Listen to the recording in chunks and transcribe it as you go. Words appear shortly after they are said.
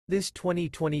This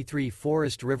 2023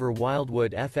 Forest River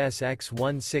Wildwood FSX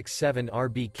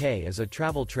 167RBK is a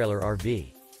travel trailer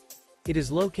RV. It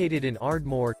is located in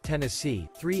Ardmore, Tennessee,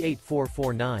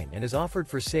 38449 and is offered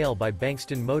for sale by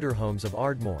Bankston Motorhomes of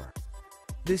Ardmore.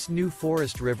 This new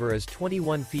Forest River is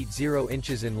 21 feet 0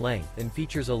 inches in length and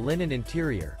features a linen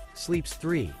interior, sleeps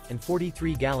 3, and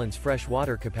 43 gallons fresh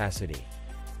water capacity.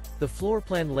 The floor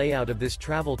plan layout of this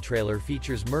travel trailer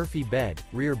features Murphy bed,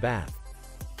 rear bath.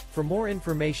 For more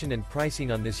information and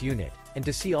pricing on this unit, and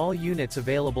to see all units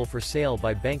available for sale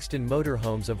by Bankston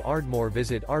Motorhomes of Ardmore,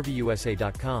 visit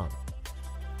RVUSA.com.